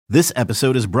This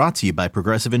episode is brought to you by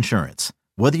Progressive Insurance.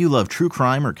 Whether you love true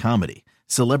crime or comedy,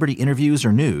 celebrity interviews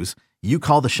or news, you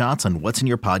call the shots on what's in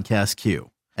your podcast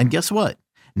queue. And guess what?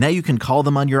 Now you can call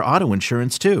them on your auto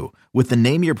insurance too with the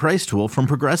Name Your Price tool from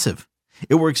Progressive.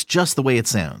 It works just the way it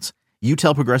sounds. You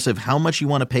tell Progressive how much you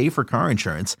want to pay for car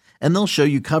insurance, and they'll show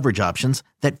you coverage options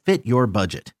that fit your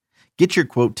budget. Get your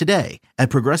quote today at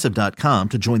Progressive.com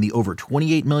to join the over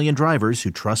 28 million drivers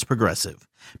who trust Progressive.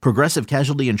 Progressive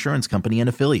Casualty Insurance Company and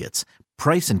Affiliates.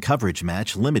 Price and coverage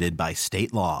match limited by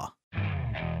state law.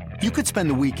 You could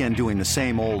spend the weekend doing the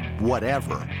same old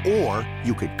whatever, or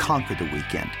you could conquer the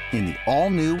weekend in the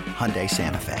all-new Hyundai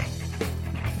Santa Fe.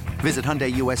 Visit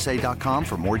HyundaiUSA.com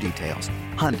for more details.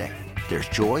 Hyundai, there's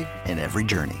joy in every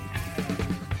journey.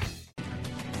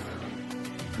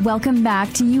 Welcome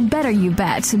back to You Better You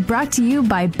Bet, brought to you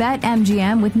by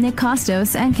BetMGM with Nick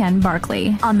Kostos and Ken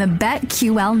Barkley on the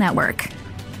BetQL network.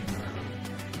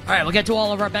 All right, we'll get to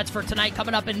all of our bets for tonight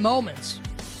coming up in moments.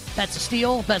 Bets of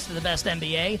Steel, best of the best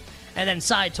NBA, and then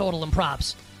side total and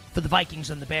props for the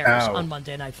Vikings and the Bears on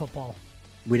Monday Night Football.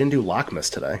 We didn't do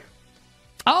Lockmas today.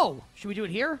 Oh, should we do it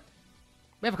here?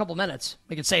 We have a couple minutes.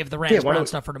 We could save the Rams-Brown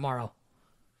stuff for tomorrow.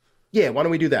 Yeah, why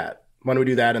don't we do that? Why don't we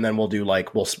do that, and then we'll do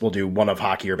we'll do one of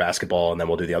hockey or basketball, and then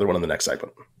we'll do the other one in the next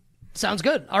segment. Sounds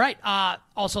good. All right.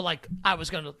 Also, I was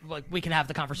gonna we can have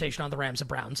the conversation on the Rams and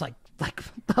Browns like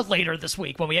later this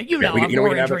week when we we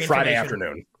can have it Friday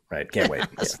afternoon. Right. Can't wait.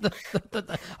 Yes, yeah.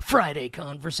 the Friday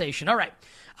conversation. All right.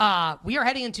 We are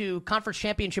heading into conference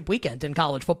championship weekend in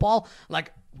college football.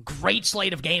 Great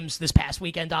slate of games this past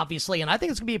weekend, obviously, and I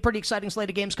think it's going to be a pretty exciting slate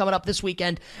of games coming up this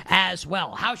weekend as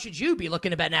well. How should you be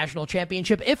looking to bet national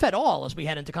championship, if at all, as we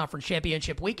head into conference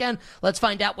championship weekend? Let's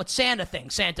find out what Santa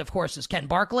thinks. Santa, of course, is Ken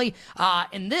Barkley.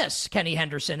 In this, Kenny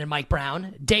Henderson and Mike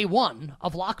Brown, day one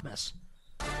of Lockmas.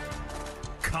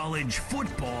 College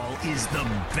football is the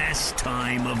best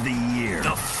time of the year.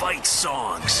 The fight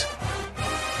songs.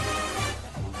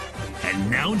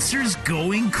 Announcers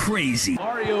going crazy.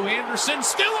 Mario Anderson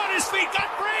still on his feet,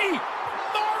 got free!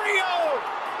 Mario!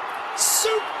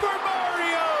 Super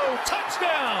Mario!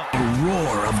 Touchdown! The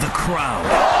roar of the crowd.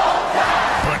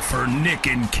 But for Nick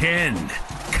and Ken,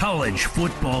 college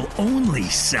football only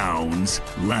sounds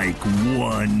like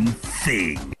one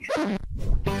thing.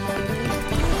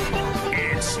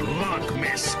 It's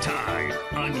Lockmas time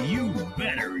on You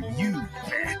Better You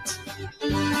Bet.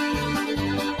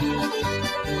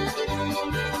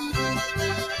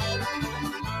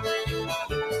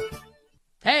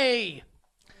 Hey!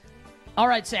 All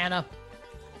right, Santa.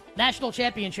 National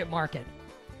championship market.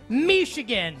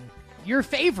 Michigan, your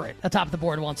favorite, atop the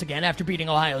board once again after beating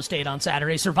Ohio State on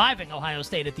Saturday, surviving Ohio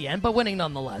State at the end, but winning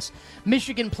nonetheless.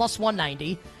 Michigan plus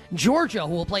 190. Georgia,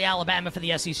 who will play Alabama for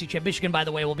the SEC championship. Michigan, by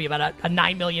the way, will be about a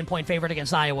 9 million point favorite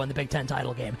against Iowa in the Big Ten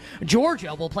title game.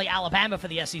 Georgia will play Alabama for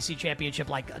the SEC championship,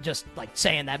 just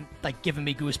saying that, giving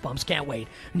me goosebumps. Can't wait.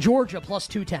 Georgia plus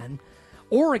 210.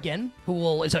 Oregon,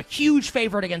 who is a huge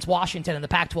favorite against Washington in the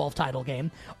Pac-12 title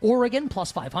game. Oregon plus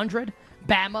 500.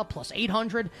 Bama plus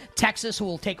 800. Texas, who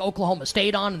will take Oklahoma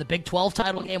State on in the Big 12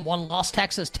 title game. One lost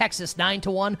Texas. Texas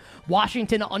 9-1.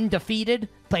 Washington undefeated,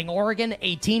 playing Oregon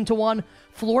 18-1.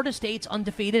 Florida State's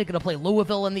undefeated, going to play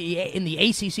Louisville in the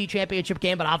ACC championship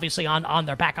game, but obviously on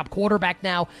their backup quarterback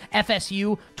now.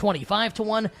 FSU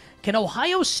 25-1. Can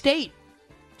Ohio State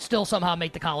still somehow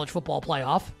make the college football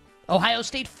playoff? Ohio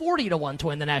State 40-1 to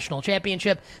win the national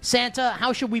championship. Santa,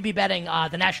 how should we be betting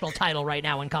the national title right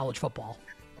now in college football?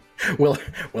 Will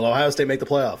Ohio State make the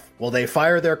playoff? Will they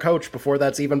fire their coach before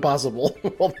that's even possible?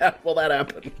 Will that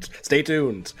happen? Stay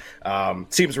tuned.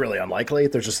 Seems really unlikely.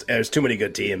 There's too many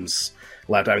good teams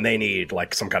left. I mean, they need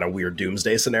some kind of weird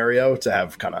doomsday scenario to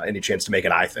have kind of any chance to make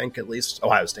it. I think, at least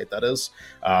Ohio State, that is.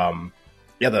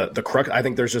 The crux. I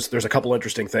think there's a couple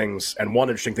interesting things, and one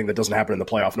interesting thing that doesn't happen in the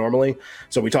playoff normally.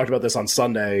 So we talked about this on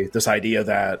Sunday. This idea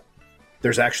that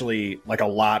there's actually a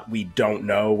lot we don't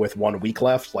know with 1 week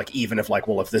left. Even if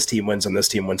if this team wins and this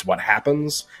team wins, what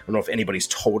happens? I don't know if anybody's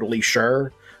totally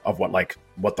sure of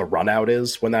what the run out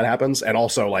is when that happens. And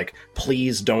also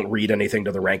please don't read anything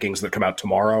to the rankings that come out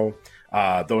tomorrow.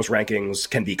 Those rankings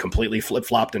can be completely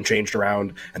flip-flopped and changed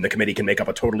around, and the committee can make up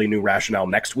a totally new rationale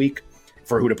next week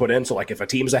for who to put in. So if a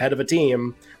team's ahead of a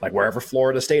team, wherever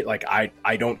Florida State,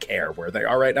 I don't care where they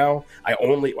are right now. I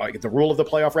only the rule of the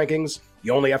playoff rankings,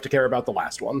 you only have to care about the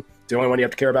last one. It's the only one you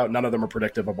have to care about. None of them are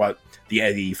predictive of what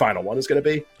the final one is going to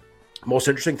be. Most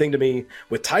interesting thing to me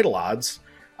with title odds,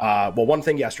 one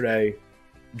thing yesterday,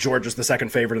 Georgia's the second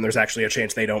favorite, and there's actually a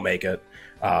chance they don't make it.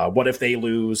 What if they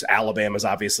lose? Alabama's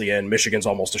obviously in. Michigan's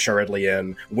almost assuredly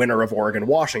in. Winner of Oregon,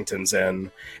 Washington's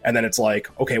in. And then it's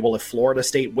okay, well, if Florida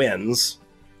State wins,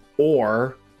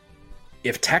 Or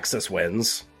if Texas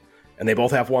wins and they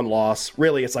both have one loss,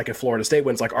 really it's like if Florida State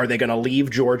wins, like, are they going to leave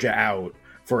Georgia out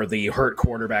for the hurt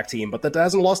quarterback team, but that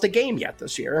hasn't lost a game yet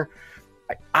this year?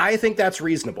 I think that's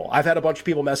reasonable. I've had a bunch of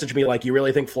people message me like, you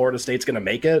really think Florida State's going to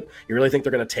make it? You really think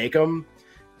they're going to take them?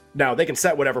 Now, they can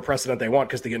set whatever precedent they want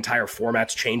because the entire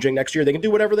format's changing next year. They can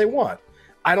do whatever they want.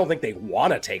 I don't think they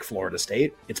want to take Florida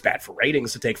State. It's bad for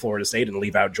ratings to take Florida State and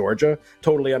leave out Georgia.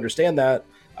 Totally understand that.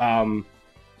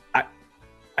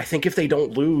 I think if they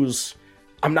don't lose,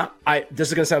 this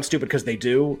is going to sound stupid because they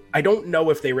do. I don't know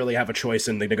if they really have a choice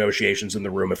in the negotiations in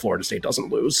the room if Florida State doesn't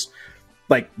lose.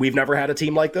 Like, we've never had a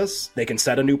team like this. They can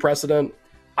set a new precedent.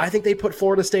 I think they put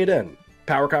Florida State in.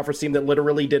 Power conference team that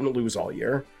literally didn't lose all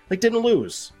year. Like, didn't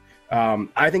lose.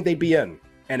 I think they'd be in.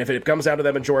 And if it comes down to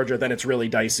them in Georgia, then it's really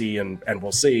dicey, and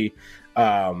we'll see.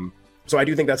 So I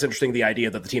do think that's interesting, the idea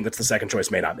that the team that's the second choice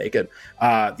may not make it.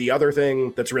 The other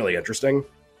thing that's really interesting,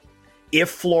 if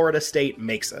Florida State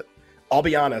makes it, I'll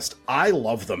be honest, I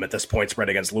love them at this point spread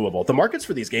against Louisville. The markets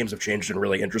for these games have changed in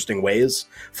really interesting ways.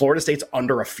 Florida State's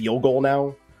under a field goal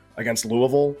now against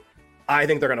Louisville. I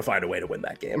think they're going to find a way to win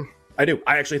that game. I do.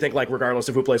 I actually think, like, regardless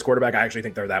of who plays quarterback, I actually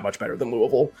think they're that much better than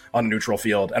Louisville on a neutral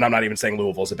field. And I'm not even saying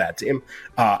Louisville's a bad team.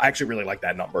 I actually really like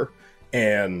that number.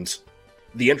 And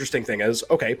the interesting thing is,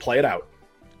 okay, play it out.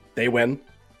 They win.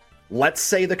 Let's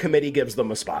say the committee gives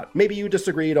them a spot. Maybe you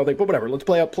disagree, you don't think, but whatever. Let's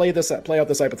play out this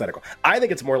hypothetical. I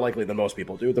think it's more likely than most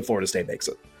people do that Florida State makes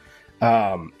it.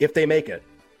 If they make it,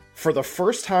 for the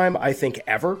first time, I think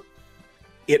ever,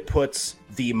 it puts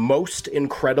the most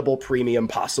incredible premium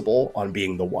possible on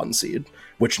being the 1 seed,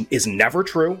 which is never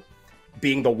true.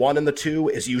 Being the 1 and the 2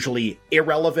 is usually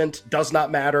irrelevant, does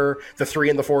not matter. The 3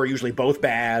 and the 4 are usually both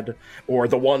bad, or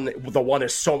the one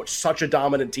is such a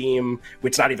dominant team,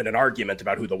 it's not even an argument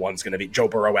about who the 1's going to be. Joe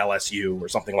Burrow, LSU, or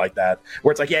something like that,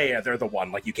 where it's like, yeah, they're the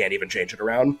 1, like, you can't even change it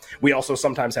around. We also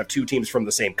sometimes have 2 teams from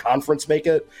the same conference make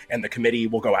it, and the committee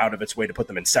will go out of its way to put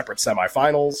them in separate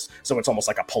semifinals, so it's almost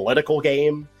like a political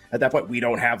game. At that point, we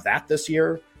don't have that this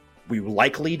year. We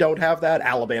likely don't have that.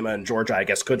 Alabama and Georgia, I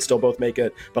guess, could still both make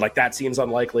it, but like that seems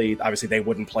unlikely. Obviously, they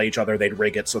wouldn't play each other. They'd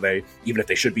rig it, so even if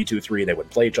they should be 2-3, they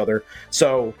wouldn't play each other.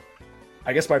 So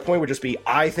I guess my point would just be,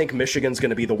 I think Michigan's going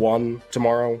to be the 1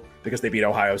 tomorrow because they beat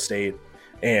Ohio State,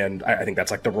 and I think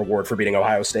that's like the reward for beating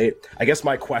Ohio State. I guess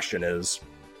my question is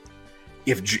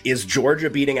Georgia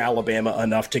beating Alabama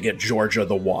enough to get Georgia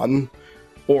the 1,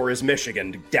 or is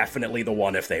Michigan definitely the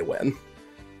 1 if they win?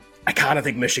 I kind of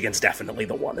think Michigan's definitely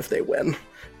the 1 if they win.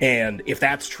 And if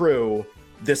that's true,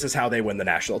 this is how they win the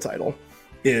national title.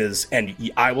 And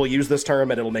I will use this term,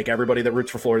 and it'll make everybody that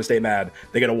roots for Florida State mad,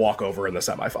 they get a walkover in the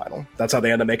semifinal. That's how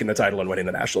they end up making the title and winning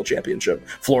the national championship.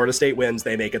 Florida State wins,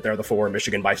 they make it, they're the 4.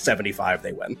 Michigan by 75,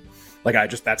 they win.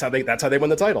 That's how they win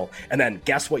the title. And then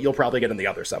guess what you'll probably get in the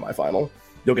other semifinal?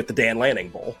 You'll get the Dan Lanning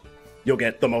Bowl. You'll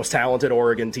get the most talented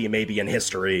Oregon team maybe in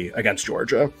history against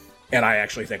Georgia. And I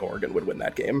actually think Oregon would win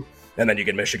that game. And then you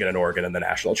get Michigan and Oregon in the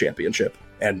national championship.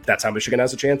 And that's how Michigan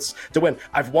has a chance to win.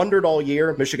 I've wondered all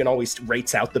year. Michigan always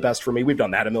rates out the best for me. We've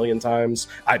done that a million times.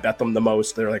 I bet them the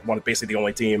most. They're like basically the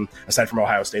only team, aside from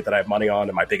Ohio State, that I have money on.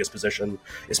 And my biggest position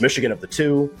is Michigan of the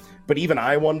 2. But even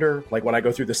I wonder, like when I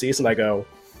go through the season, I go,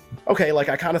 okay, like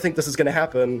I kind of think this is going to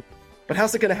happen. But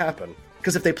how's it going to happen?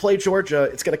 Because if they play Georgia,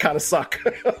 it's going to kind of suck.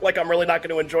 Like, I'm really not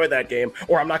going to enjoy that game,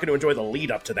 or I'm not going to enjoy the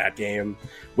lead up to that game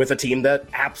with a team that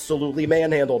absolutely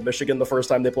manhandled Michigan the first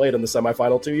time they played in the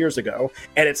semifinal 2 years ago.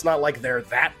 And it's not like they're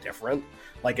that different.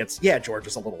 Like,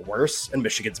 Georgia's a little worse, and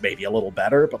Michigan's maybe a little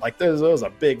better, but like, there's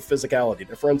a big physicality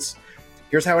difference.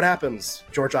 Here's how it happens.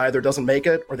 Georgia either doesn't make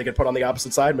it, or they get put on the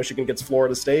opposite side. Michigan gets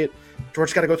Florida State.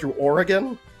 Georgia's got to go through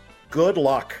Oregon. Good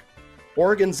luck.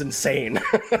 Oregon's insane.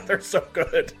 They're so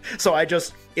good. So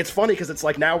it's funny because it's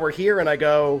like now we're here and I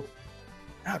go,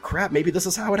 oh crap, maybe this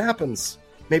is how it happens.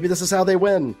 Maybe this is how they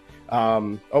win.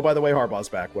 Oh, by the way, Harbaugh's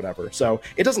back, whatever. So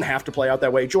it doesn't have to play out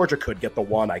that way. Georgia could get the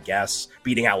 1, I guess.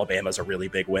 Beating Alabama is a really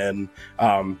big win.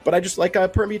 But I just like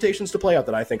permutations to play out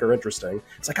that I think are interesting.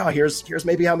 It's like, oh, here's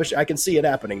maybe how much I can see it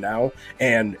happening now.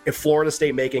 And if Florida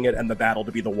State making it and the battle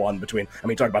to be the 1 between,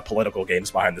 talk about political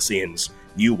games behind the scenes,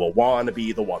 you will want to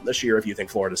be the 1 this year if you think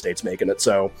Florida State's making it.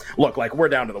 So look, like we're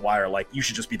down to the wire. Like you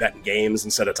should just be betting games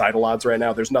instead of title odds right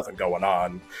now. There's nothing going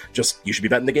on. You should be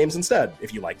betting the games instead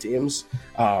if you like teams.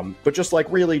 But just like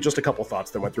really just a couple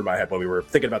thoughts that went through my head when we were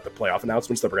thinking about the playoff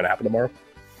announcements that were going to happen tomorrow.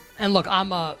 And look, I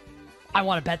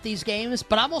want to bet these games,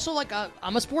 but I'm also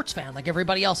I'm a sports fan like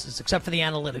everybody else is, except for the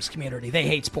analytics community. They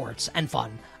hate sports and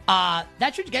fun.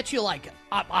 That should get you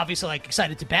obviously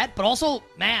excited to bet, but also,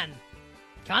 man,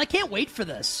 kind of can't wait for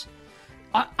this.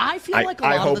 I feel like a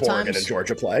lot I hope of the Oregon times... and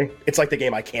Georgia play. It's like the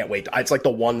game I can't wait. It's like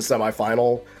the one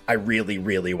semifinal I really,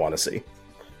 really want to see.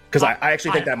 Because I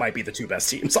actually think that might be the two best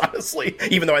teams, honestly.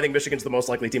 Even though I think Michigan's the most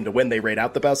likely team to win, they rate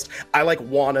out the best. I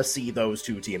want to see those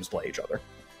two teams play each other.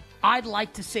 I'd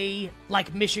like to see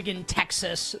Michigan,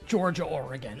 Texas, Georgia,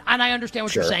 Oregon. And I understand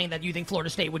what you're saying, that you think Florida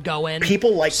State would go in.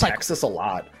 People like Texas a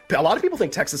lot. A lot of people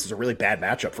think Texas is a really bad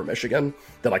matchup for Michigan.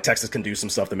 That Texas can do some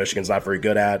stuff that Michigan's not very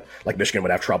good at. Michigan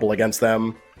would have trouble against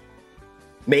them.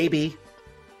 Maybe.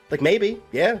 Maybe.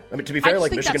 Yeah. I mean, to be fair,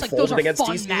 Michigan folded against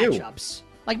TCU. Matchups.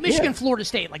 Michigan, Florida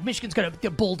State, Michigan's going to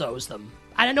bulldoze them.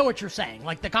 I know what you're saying.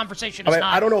 The conversation is not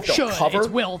I don't know if they'll cover. It's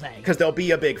will they? Because they'll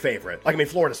be a big favorite.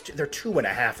 Florida's, they're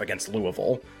 2.5 against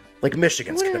Louisville.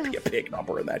 Michigan's going to be a big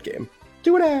number in that game.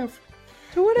 2.5.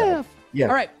 2.5. Yeah.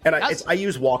 All right. And I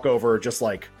use walkover just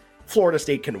Florida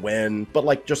State can win, but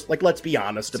let's be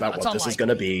honest about what this is going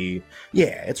to be.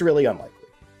 Yeah, it's really unlikely.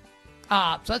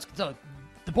 So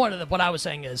the point of what I was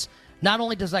saying is, not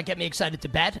only does that get me excited to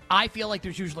bet, I feel like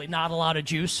there's usually not a lot of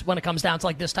juice when it comes down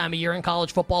to this time of year in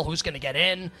college football. Who's going to get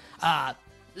in?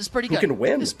 This is pretty good. Who can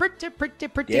win? This is pretty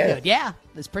good. Yeah,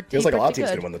 this is pretty. Feels like a lot of teams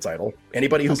good. can win the title.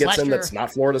 Anybody who gets in that's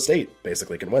not Florida State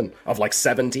basically can win. Of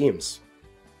 7 teams.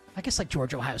 I guess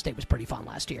Georgia, Ohio State was pretty fun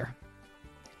last year.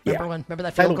 Remember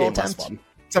that field goal attempt? Fun.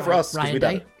 Except for us, because we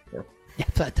bet it. Yeah,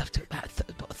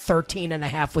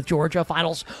 13.5 with Georgia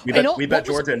finals. We bet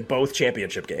Georgia in both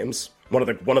championship games. One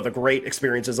of the great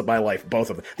experiences of my life. Both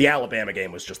of them. The Alabama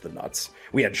game was just the nuts.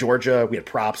 We had Georgia, we had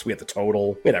props, we had the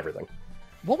total, we had everything.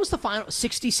 What was the final?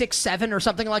 66-7 or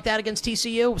something like that against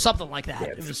TCU? Something like that. Yeah,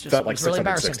 it was just felt it was really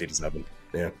embarrassing. 60-7.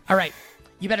 Yeah. All right.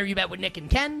 You bet with Nick and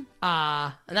Ken.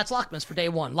 And that's Lockmas for day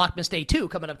one. Lockmas day 2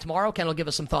 coming up tomorrow. Ken will give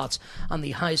us some thoughts on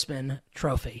the Heisman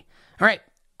Trophy. All right.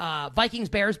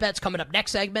 Vikings-Bears bets coming up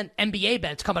next segment. NBA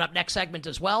bets coming up next segment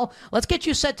as well. Let's get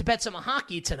you set to bet some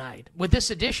hockey tonight with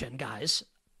this edition, guys.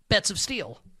 Bets of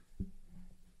Steel.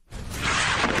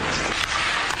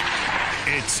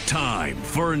 It's time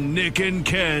for Nick and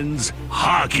Ken's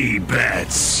Hockey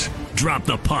Bets. Drop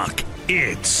the puck.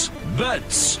 It's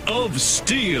Bets of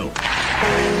Steel.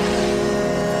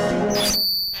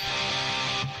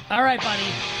 All right, buddy.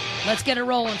 Let's get it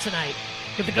rolling tonight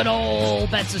with the good old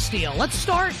Bets of Steel. Let's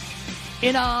start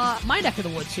in my neck of the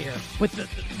woods here with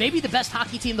maybe the best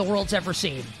hockey team the world's ever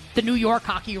seen, the New York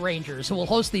Hockey Rangers, who will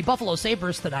host the Buffalo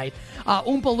Sabres tonight.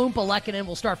 Oompa Loompa Lehkonen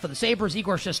will start for the Sabres,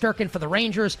 Igor Shesterkin for the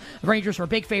Rangers. The Rangers were a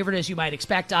big favorite, as you might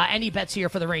expect. Any bets here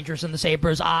for the Rangers and the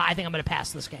Sabres? I think I'm going to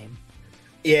pass this game.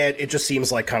 Yeah, it just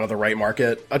seems like kind of the right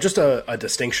market. Just a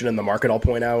distinction in the market I'll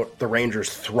point out. The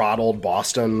Rangers throttled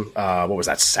Boston, what was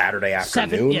that, Saturday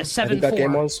afternoon? 7-4. I think that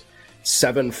game was.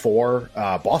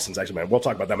 7-4. Boston's actually, man, we'll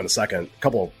talk about them in a second. A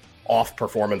couple off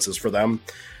performances for them.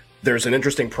 There's an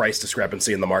interesting price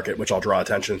discrepancy in the market, which I'll draw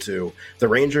attention to. The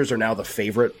Rangers are now the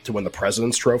favorite to win the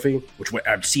President's Trophy, which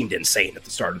seemed insane at the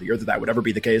start of the year that would ever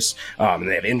be the case. And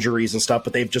they have injuries and stuff,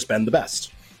 but they've just been the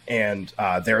best. And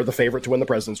they're the favorite to win the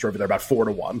President's Trophy. They're about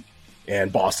 4-1.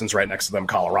 And Boston's right next to them,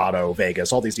 Colorado,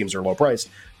 Vegas. All these teams are low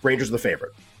priced. Rangers are the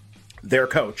favorite. Their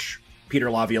coach,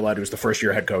 Peter Laviolette, who's the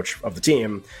first-year head coach of the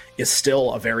team, is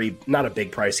still not a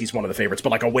big price. He's one of the favorites,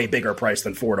 but a way bigger price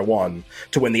than 4-1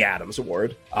 to win the Adams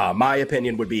Award. My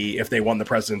opinion would be if they won the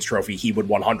President's Trophy, he would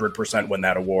 100% win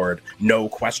that award, no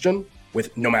question,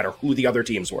 with no matter who the other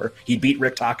teams were. He'd beat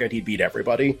Rick Tocchet, he'd beat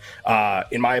everybody.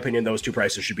 In my opinion, those two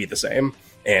prices should be the same.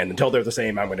 And until they're the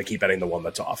same, I'm going to keep betting the one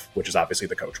that's off, which is obviously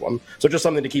the coach one. So just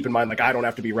something to keep in mind. I don't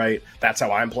have to be right. That's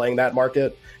how I'm playing that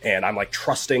market. And I'm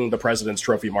trusting the President's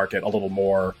Trophy market a little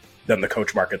more than the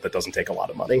coach market that doesn't take a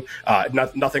lot of money.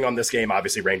 Nothing on this game.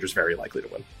 Obviously, Rangers very likely to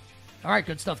win. All right,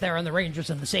 good stuff there on the Rangers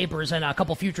and the Sabres and a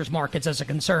couple futures markets as it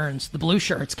concerns the Blue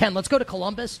Shirts. Ken, let's go to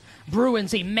Columbus.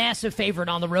 Bruins, a massive favorite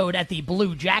on the road at the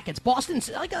Blue Jackets. Boston's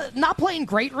not playing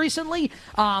great recently,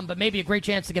 but maybe a great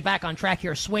chance to get back on track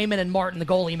here. Swayman and Martin, the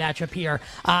goalie matchup here.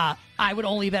 I would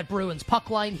only bet Bruins puck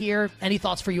line here. Any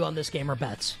thoughts for you on this game or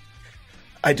bets?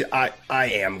 I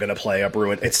am going to play a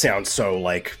Bruin. It sounds so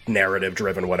narrative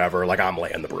driven, whatever. I'm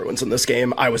laying the Bruins in this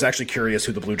game. I was actually curious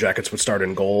who the Blue Jackets would start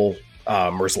in goal.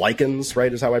 Merzlikins,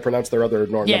 right, is how I pronounce their other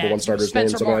number one starter's name,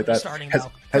 something like that.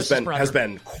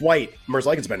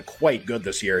 Merzlikins been quite good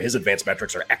this year. His advanced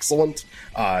metrics are excellent.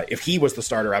 If he was the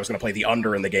starter, I was going to play the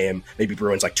under in the game. Maybe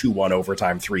Bruins 2-1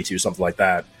 overtime, 3-2, something like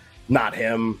that. Not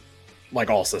him.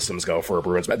 All systems go for a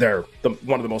Bruins, but they're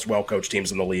one of the most well-coached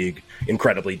teams in the league,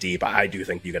 incredibly deep. I do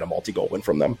think you get a multi-goal win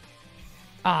from them.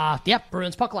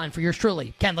 Bruins puck line for yours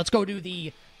truly. Ken, let's go to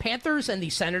the Panthers and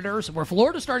the Senators, where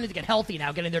Florida's starting to get healthy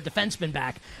now, getting their defensemen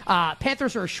back.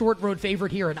 Panthers are a short road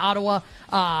favorite here in Ottawa.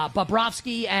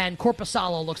 Bobrovsky and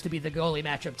Korpisalo looks to be the goalie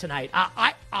matchup tonight.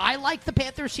 I like the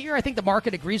Panthers here. I think the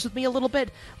market agrees with me a little bit.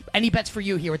 Any bets for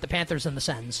you here with the Panthers and the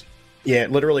Sens? Yeah,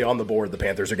 literally on the board, the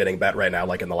Panthers are getting bet right now,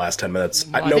 like in the last 10 minutes.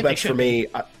 No bets for me.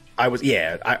 I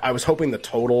was hoping the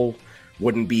total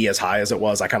wouldn't be as high as it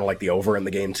was. I kind of like the over in the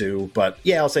game too. But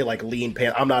yeah, I'll say like lean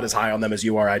Pan. I'm not as high on them as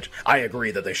you are. I agree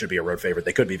that they should be a road favorite.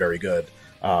 They could be very good.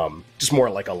 Just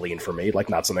more like a lean for me, like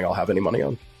not something I'll have any money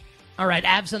on. All right,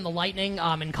 Avs and the Lightning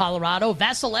in Colorado.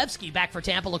 Vasilevsky back for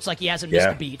Tampa. Looks like he hasn't missed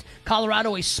a beat.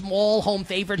 Colorado, a small home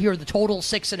favorite here. The total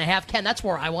 6.5. Ken, that's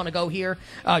where I want to go here.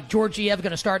 Georgiev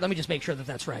going to start. Let me just make sure that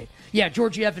that's right. Yeah,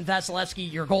 Georgiev and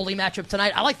Vasilevsky, your goalie matchup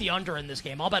tonight. I like the under in this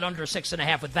game. I'll bet under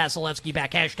 6.5 with Vasilevsky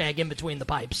back. Hashtag in between the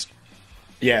pipes.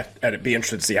 Yeah, and it'd be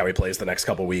interesting to see how he plays the next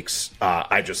couple weeks.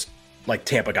 Like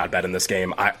Tampa got bet in this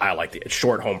game. I like the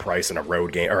short home price in a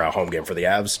road game or a home game for the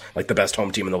Avs. Like the best home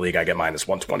team in the league, I get minus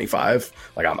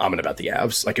 125. Like I'm going to bet the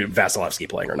Avs, like Vasilevsky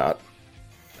playing or not.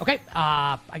 Okay,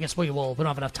 I guess we don't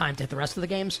have enough time to hit the rest of the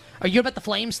games. Are you going to bet the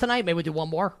Flames tonight? Maybe we do one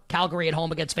more. Calgary at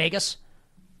home against Vegas.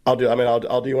 I'll do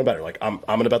you one better. Like I'm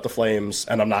going to bet the Flames,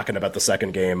 and I'm not going to bet the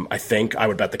second game. I think I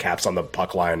would bet the Caps on the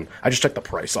puck line. I just checked the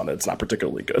price on it. It's not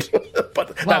particularly good,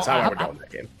 but that's how I would go in that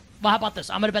game. Well, how about this?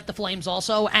 I'm going to bet the Flames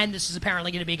also, and this is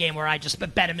apparently going to be a game where I just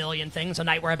bet a million things, a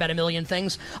night where I bet a million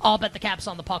things. I'll bet the Caps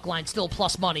on the puck line, still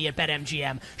plus money at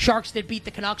BetMGM. Sharks did beat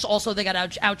the Canucks. Also, they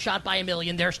got outshot by a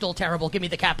million. They're still terrible. Give me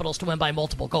the Capitals to win by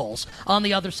multiple goals. On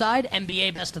the other side,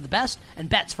 NBA best of the best, and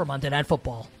bets for Monday Night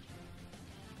Football.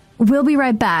 We'll be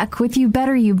right back with You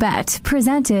Better You Bet,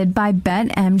 presented by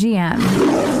BetMGM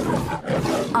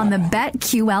on the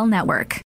BetQL network.